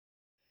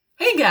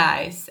Hey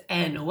guys,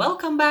 and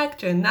welcome back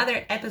to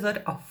another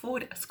episode of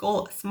Food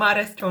School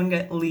Smarter,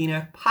 Stronger,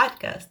 Leaner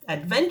podcast.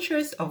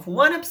 Adventures of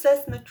one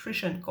obsessed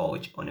nutrition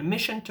coach on a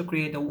mission to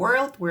create a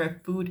world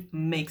where food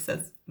makes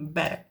us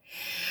better.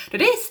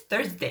 Today is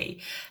Thursday,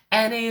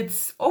 and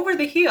it's over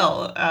the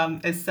hill,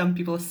 as some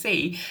people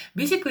say,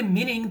 basically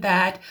meaning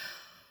that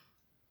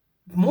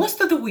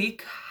most of the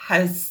week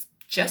has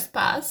just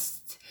passed.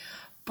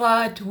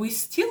 But we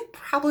still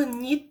probably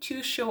need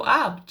to show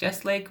up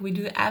just like we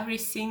do every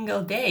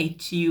single day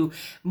to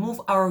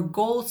move our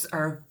goals,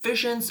 our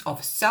visions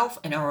of self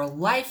and our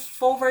life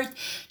forward,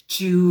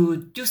 to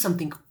do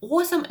something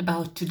awesome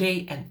about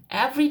today and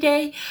every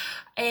day.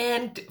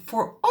 And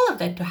for all of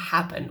that to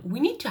happen, we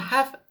need to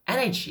have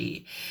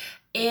energy.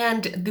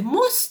 And the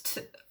most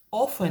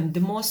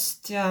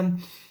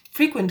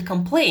frequent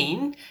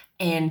complaint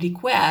and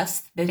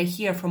request that I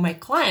hear from my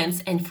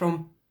clients and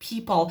from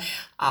people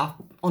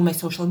on my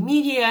social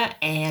media,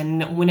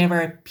 and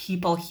whenever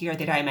people hear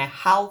that I'm a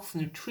health,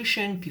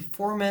 nutrition,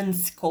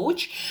 performance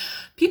coach,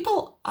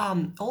 people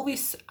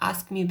always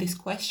ask me this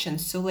question.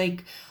 So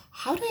like,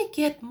 how do I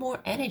get more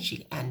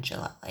energy,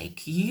 Angela?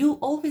 Like, you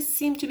always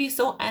seem to be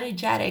so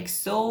energetic,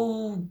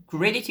 so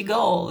ready to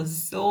go,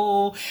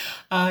 so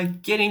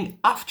getting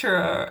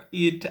after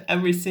it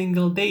every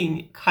single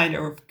day kind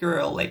of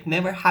girl, like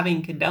never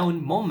having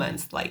down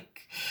moments, like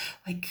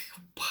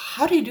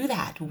how do you do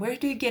that? Where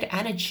do you get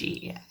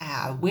energy?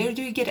 Where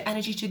do you get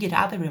energy to get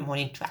up every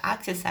morning, to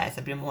exercise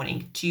every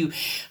morning, to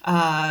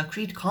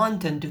create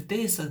content, do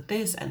this or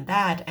this and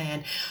that,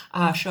 and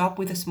show up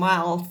with a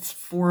smile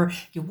for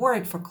your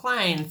work, for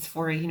clients,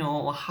 for,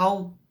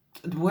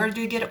 where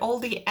do you get all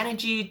the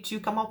energy to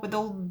come up with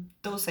all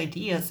those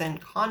ideas and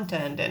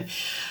content? And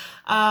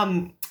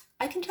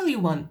I can tell you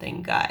one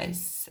thing,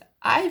 guys.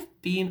 I've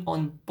been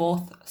on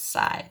both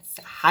sides,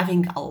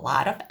 having a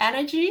lot of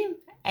energy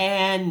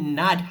and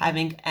not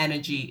having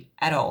energy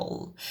at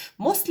all.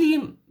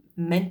 Mostly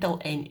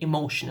mental and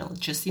emotional,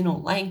 just,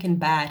 lying in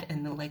bed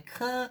and like,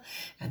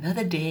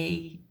 another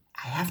day,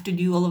 I have to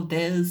do all of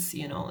this,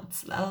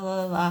 it's a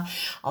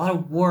lot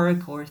of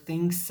work or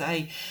things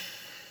I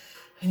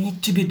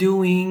need to be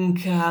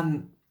doing.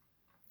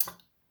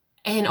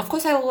 And of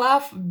course, I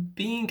love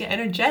being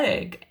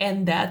energetic,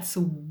 and that's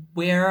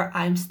where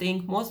I'm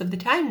staying most of the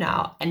time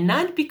now. And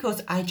not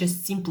because I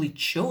just simply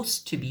chose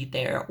to be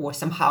there or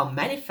somehow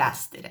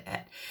manifested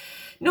it.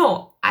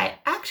 No, I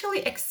actually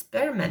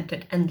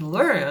experimented and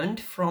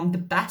learned from the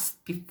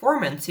best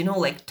performance,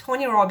 like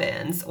Tony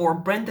Robbins or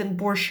Brendon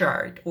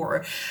Burchard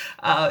or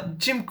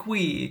Jim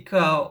Quick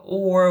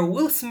or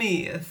Will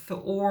Smith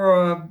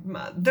or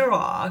The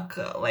Rock.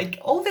 Like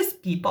all these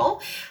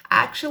people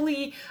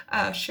actually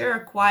share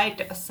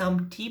quite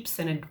some tips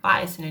and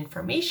advice and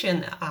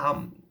information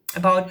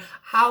about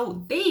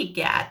how they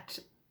get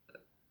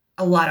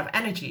a lot of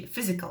energy,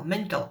 physical,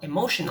 mental,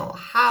 emotional,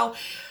 how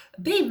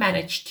they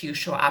manage to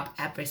show up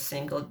every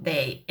single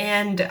day.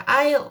 And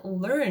I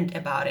learned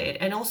about it,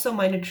 and also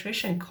my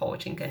nutrition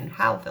coaching and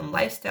health and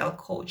lifestyle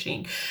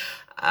coaching.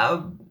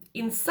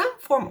 In some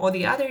form or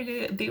the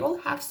other, they all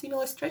have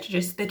similar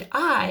strategies that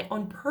I,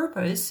 on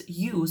purpose,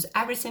 use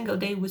every single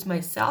day with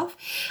myself,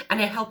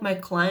 and I help my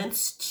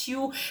clients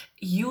to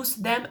use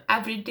them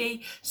every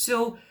day.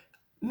 So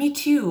me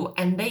too,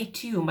 and they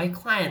too, my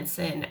clients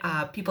and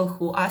people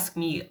who ask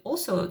me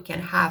also can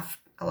have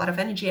a lot of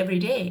energy every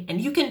day.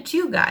 And you can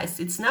too, guys.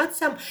 It's not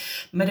some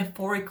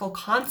metaphorical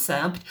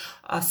concept,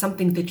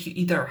 something that you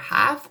either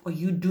have or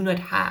you do not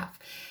have.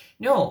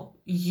 No,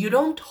 you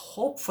don't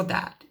hope for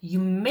that. You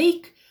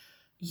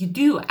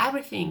do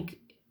everything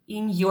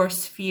in your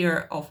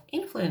sphere of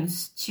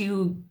influence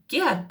to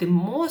get the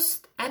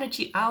most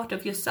energy out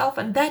of yourself.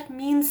 And that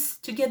means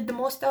to get the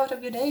most out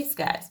of your days,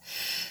 guys.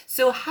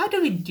 So how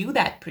do we do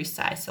that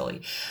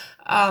precisely?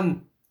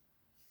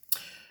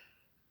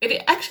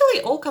 It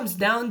actually all comes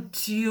down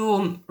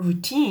to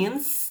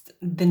routines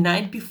the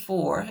night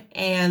before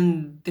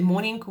and the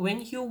morning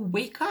when you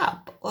wake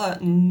up.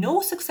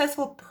 No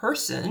successful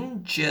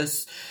person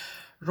just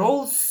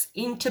rolls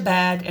into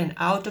bed and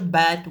out of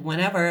bed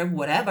whenever,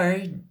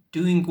 whatever,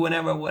 doing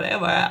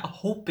whatever,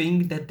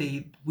 hoping that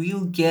they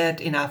will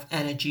get enough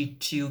energy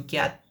to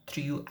get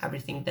through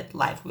everything that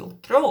life will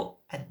throw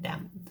at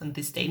them on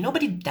this day.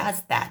 Nobody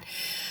does that.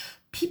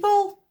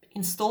 People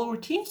install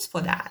routines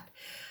for that.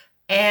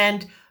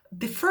 And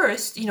the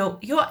first,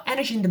 your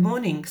energy in the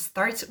morning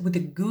starts with a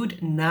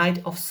good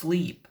night of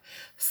sleep.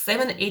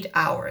 7-8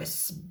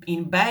 hours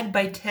in bed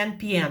by 10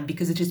 p.m.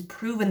 because it is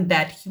proven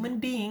that human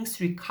beings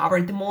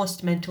recover the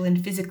most mentally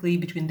and physically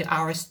between the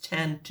hours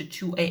 10 to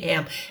 2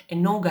 a.m.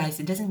 And no, guys,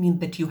 it doesn't mean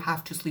that you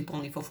have to sleep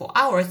only for 4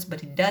 hours,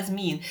 but it does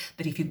mean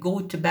that if you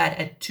go to bed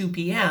at 2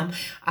 p.m.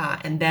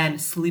 And then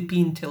sleep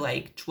into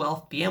like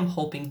 12 p.m.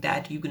 hoping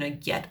that you're gonna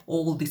get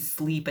all the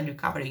sleep and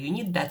recovery you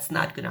need, that's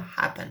not gonna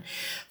happen.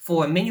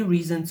 For many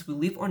reasons, we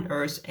live on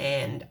Earth,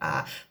 and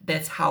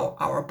that's how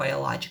our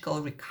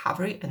biological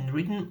recovery and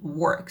rhythm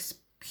works.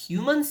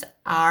 Humans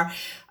are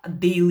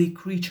daily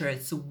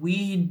creatures.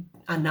 We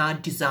are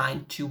not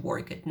designed to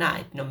work at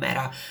night. No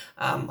matter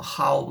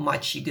how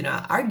much you're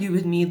gonna argue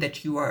with me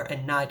that you are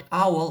a night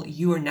owl,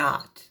 you're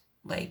not.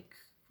 Like,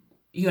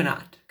 you're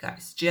not,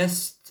 guys.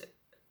 Just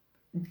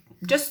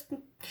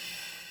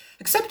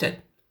accept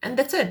it. And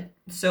that's it.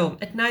 So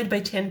at night by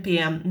 10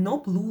 p.m., no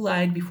blue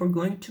light before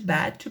going to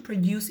bed to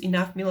produce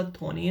enough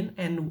melatonin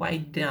and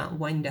wind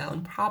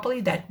down properly.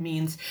 That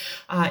means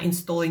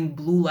installing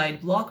blue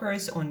light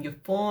blockers on your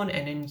phone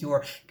and in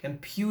your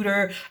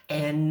computer,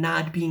 and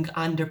not being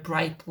under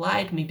bright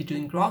light, maybe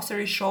doing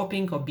grocery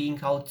shopping or being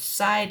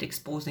outside,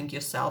 exposing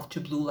yourself to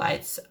blue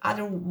lights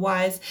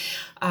otherwise.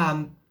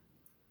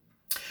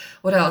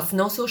 What else?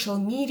 No social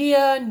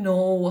media,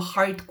 no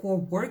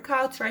hardcore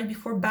workouts right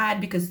before bed,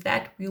 because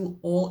that will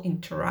all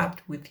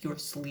interrupt with your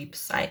sleep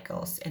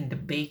cycles and the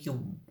way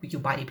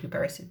your body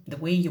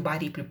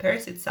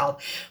prepares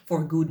itself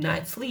for good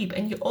night's sleep.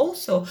 And you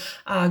also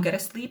gotta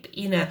sleep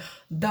in a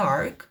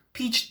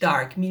pitch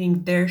dark,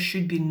 meaning there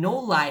should be no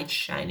light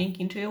shining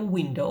into your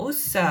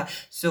windows.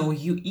 So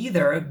you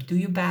either do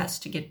your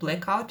best to get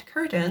blackout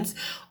curtains,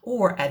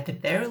 or at the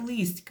very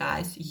least,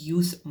 guys,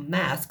 use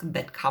mask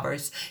that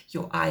covers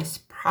your eyes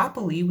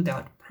properly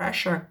without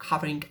pressure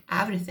covering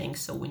everything.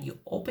 So when you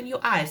open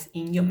your eyes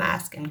in your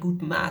mask, and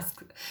good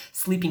mask,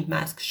 sleeping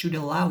mask should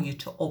allow you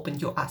to open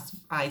your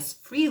eyes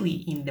freely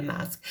in the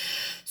mask.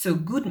 So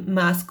good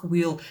mask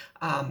will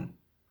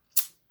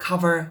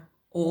cover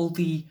all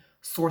the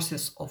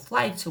sources of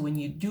light. So when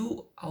you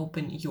do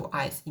open your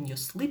eyes in your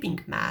sleeping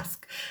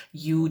mask,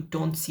 you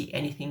don't see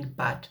anything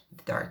but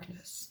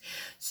darkness.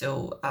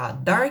 So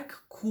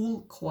dark,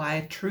 cool,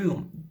 quiet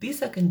room.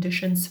 These are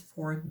conditions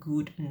for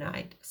good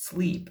night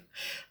sleep.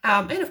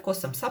 And of course,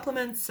 some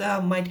supplements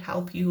might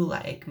help you,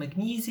 like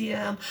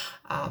magnesium.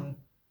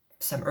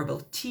 Some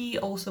herbal tea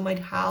also might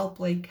help,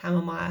 like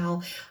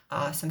chamomile.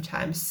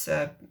 Sometimes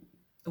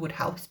what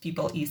helps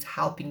people is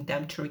helping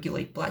them to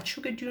regulate blood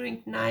sugar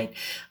during the night,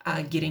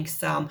 getting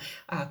some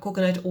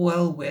coconut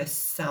oil with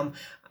some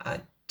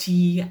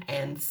tea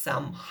and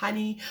some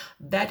honey.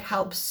 That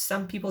helps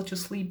some people to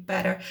sleep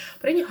better.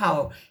 But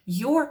anyhow,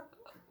 your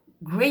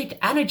great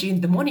energy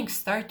in the morning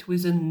starts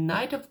with a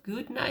night of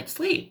good night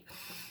sleep.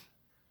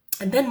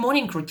 And then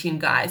morning routine,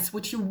 guys.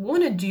 What you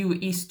want to do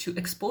is to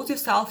expose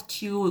yourself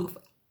to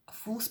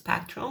full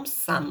spectrum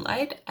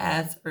sunlight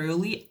as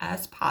early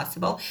as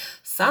possible.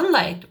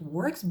 Sunlight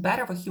works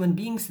better for human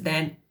beings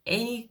than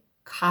any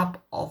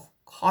cup of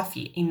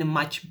coffee, in a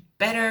much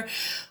better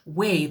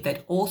way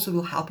that also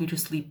will help you to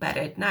sleep better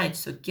at night.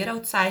 So get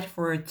outside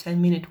for a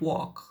 10-minute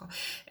walk.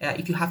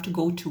 If you have to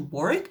go to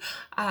work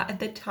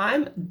at that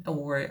time,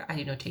 or I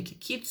don't know, take your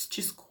kids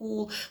to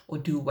school or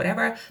do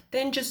whatever,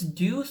 then just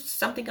do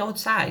something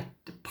outside.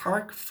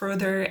 Park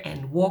further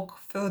and walk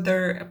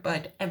further,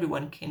 but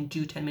everyone can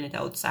do 10 minutes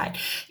outside.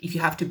 If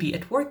you have to be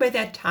at work by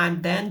that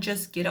time, then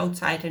just get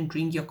outside and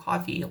drink your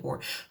coffee,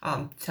 or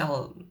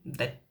tell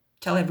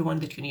everyone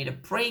that you need a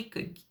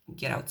break,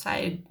 get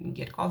outside,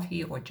 get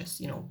coffee, or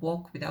just,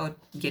 walk without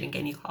getting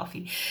any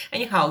coffee.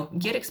 Anyhow,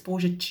 get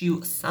exposure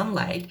to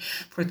sunlight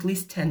for at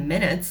least 10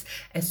 minutes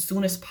as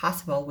soon as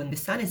possible when the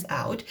sun is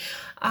out.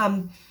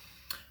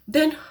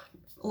 Then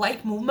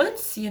light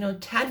movements,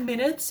 10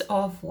 minutes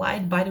of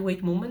light body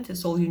weight movement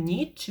is all you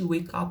need to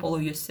wake up all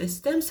of your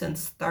systems and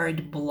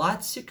start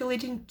blood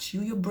circulating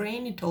to your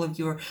brain, to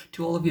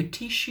all of your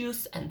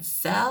tissues and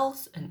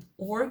cells and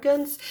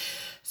organs.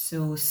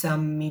 So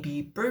some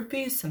maybe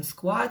burpees, some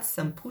squats,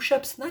 some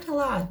push-ups, not a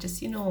lot,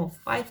 just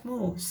 5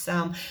 moves,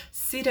 some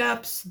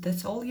sit-ups,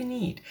 that's all you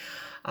need.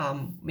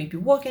 Maybe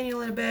walking a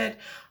little bit.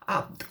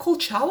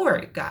 Cold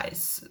shower,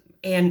 guys.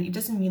 And it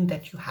doesn't mean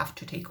that you have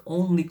to take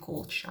only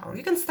cold shower.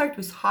 You can start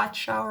with hot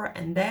shower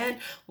and then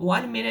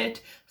 1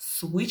 minute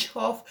switch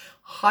off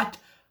hot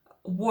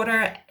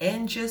water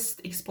and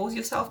just expose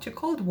yourself to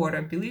cold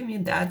water. Believe me,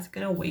 that's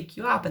gonna wake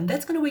you up, and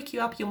that's gonna wake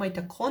you up your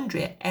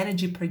mitochondria,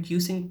 energy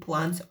producing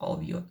plants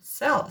of your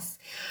cells.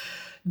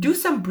 Do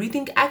some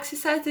breathing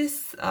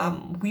exercises.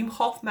 Wim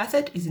Hof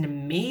method is an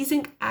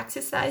amazing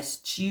exercise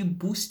to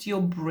boost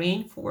your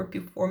brain for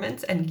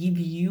performance and give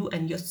you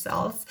and your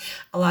cells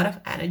a lot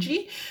of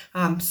energy.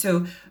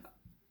 So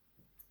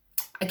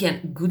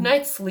again, good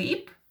night's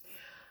sleep,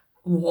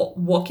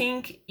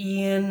 walking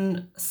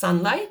in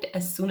sunlight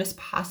as soon as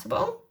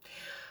possible,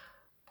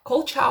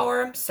 cold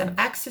shower, some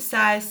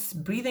exercise,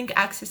 breathing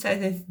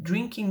exercises,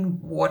 drinking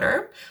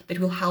water that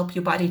will help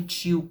your body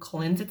to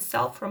cleanse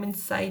itself from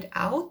inside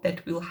out,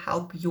 that will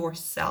help your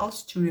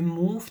cells to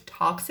remove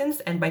toxins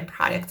and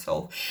byproducts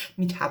of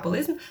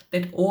metabolism,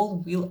 that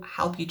all will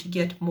help you to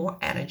get more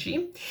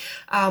energy.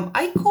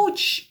 I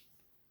coach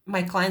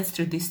my clients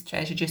through these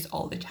strategies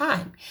all the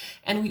time,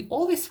 and we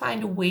always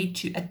find a way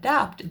to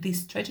adapt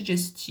these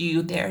strategies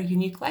to their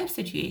unique life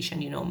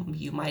situation.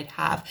 You might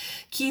have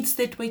kids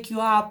that wake you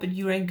up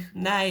during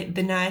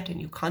the night and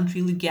you can't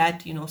really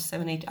get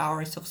 7-8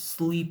 hours of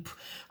sleep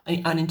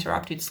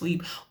uninterrupted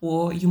sleep,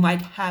 or you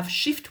might have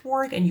shift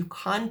work and you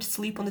can't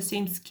sleep on the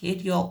same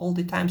schedule all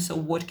the time. So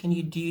what can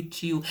you do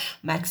to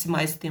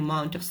maximize the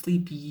amount of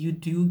sleep you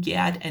do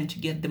get and to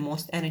get the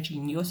most energy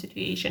in your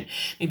situation?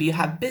 Maybe you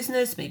have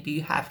business, maybe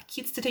you have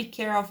kids to take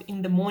care of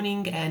in the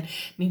morning and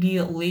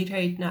maybe later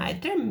at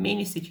night. There are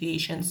many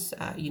situations,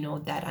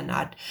 that are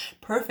not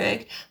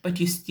perfect, but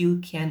you still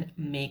can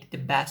make the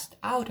best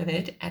out of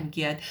it and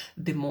get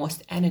the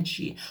most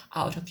energy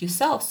out of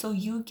yourself. So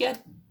you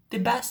get the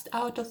best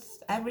out of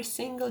every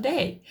single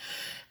day.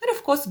 And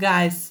of course,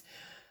 guys,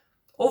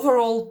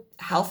 overall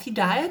healthy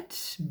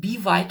diet, B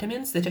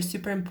vitamins that are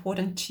super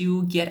important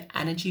to get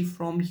energy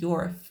from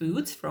your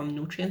foods, from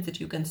nutrients that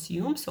you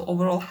consume. So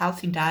overall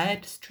healthy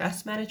diet,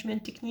 stress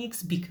management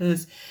techniques,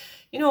 because,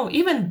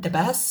 even the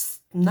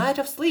best night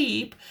of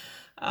sleep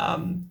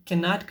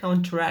cannot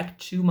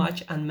counteract too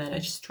much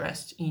unmanaged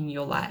stress in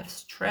your life.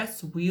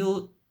 Stress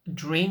will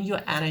drain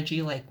your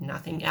energy like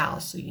nothing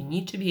else. So you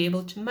need to be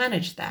able to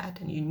manage that,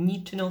 and you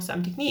need to know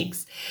some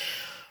techniques.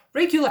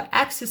 Regular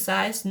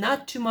exercise,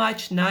 not too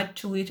much, not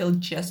too little,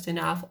 just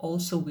enough,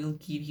 also will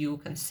give you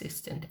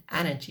consistent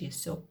energy.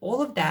 So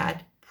all of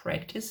that,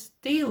 practice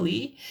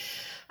daily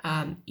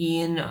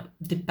in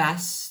the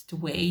best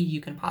way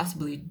you can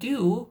possibly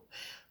do,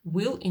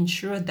 will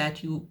ensure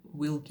that you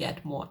will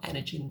get more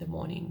energy in the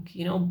morning.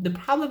 The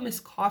problem is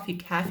coffee,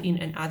 caffeine,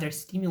 and other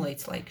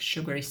stimulates like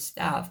sugary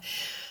stuff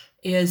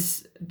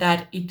is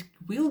that it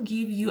will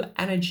give you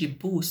energy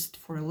boost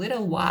for a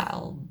little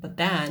while, but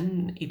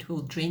then it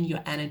will drain your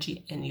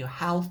energy and your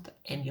health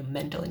and your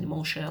mental and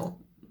emotional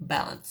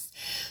balance.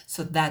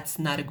 So that's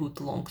not a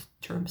good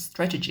long-term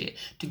strategy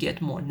to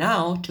get more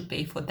now to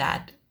pay for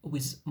that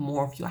with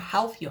more of your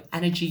health, your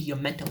energy, your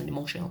mental and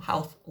emotional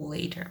health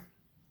later.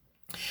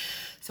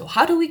 So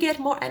how do we get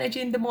more energy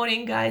in the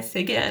morning, guys?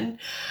 Again,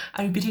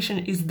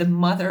 repetition is the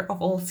mother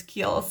of all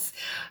skills.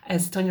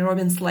 As Tony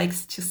Robbins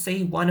likes to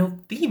say, one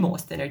of the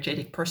most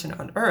energetic person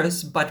on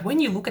earth. But when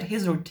you look at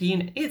his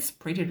routine, it's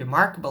pretty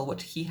remarkable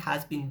what he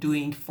has been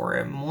doing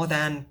for more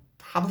than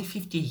probably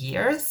 50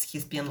 years.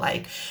 He's been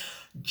like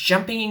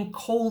jumping in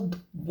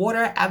cold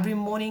water every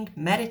morning,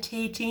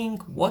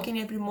 meditating, walking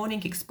every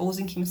morning,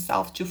 exposing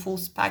himself to full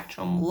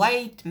spectrum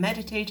light,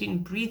 meditating,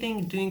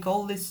 breathing, doing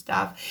all this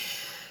stuff.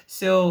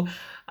 So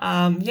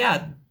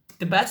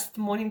the best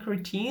morning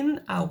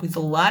routine with a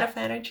lot of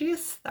energy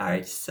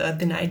starts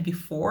the night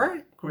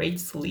before. Great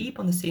sleep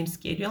on the same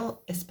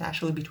schedule,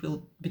 especially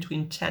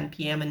between 10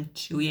 p.m. and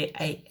 2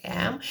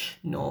 a.m.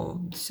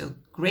 So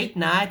great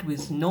night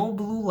with no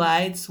blue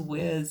lights,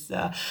 with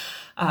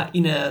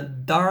in a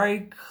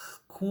dark,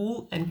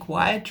 cool, and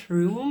quiet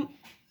room.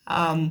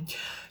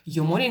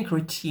 Your morning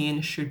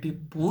routine should be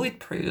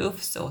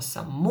bulletproof, so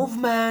some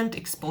movement,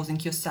 exposing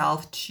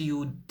yourself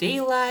to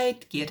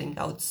daylight, getting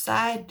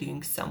outside,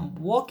 doing some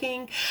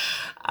walking,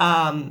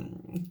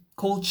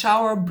 cold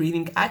shower,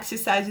 breathing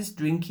exercises,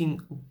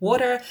 drinking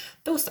water.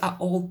 Those are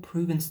all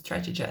proven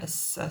strategies.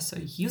 So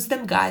use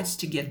them, guys,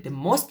 to get the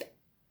most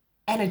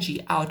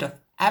energy out of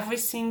every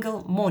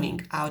single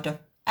morning, out of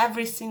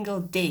every single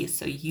day,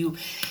 so you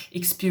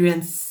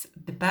experience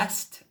the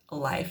best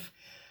life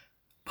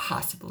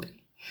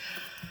possibly.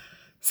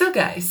 So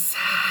guys,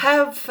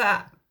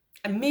 have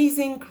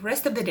amazing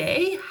rest of the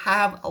day,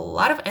 have a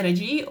lot of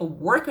energy,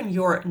 work on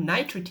your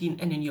night routine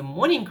and in your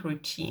morning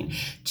routine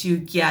to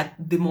get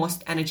the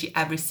most energy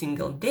every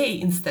single day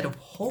instead of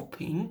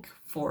hoping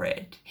for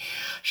it.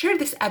 Share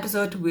this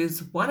episode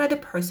with one other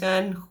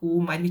person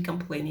who might be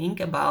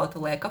complaining about the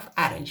lack of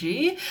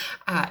energy.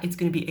 It's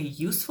going to be a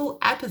useful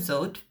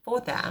episode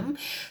for them.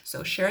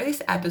 So share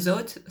this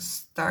episode,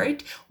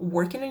 start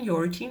working on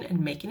your routine and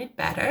making it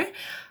better.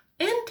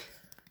 And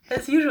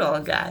as usual,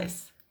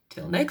 guys,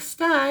 till next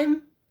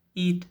time,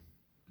 eat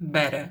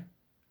better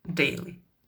daily.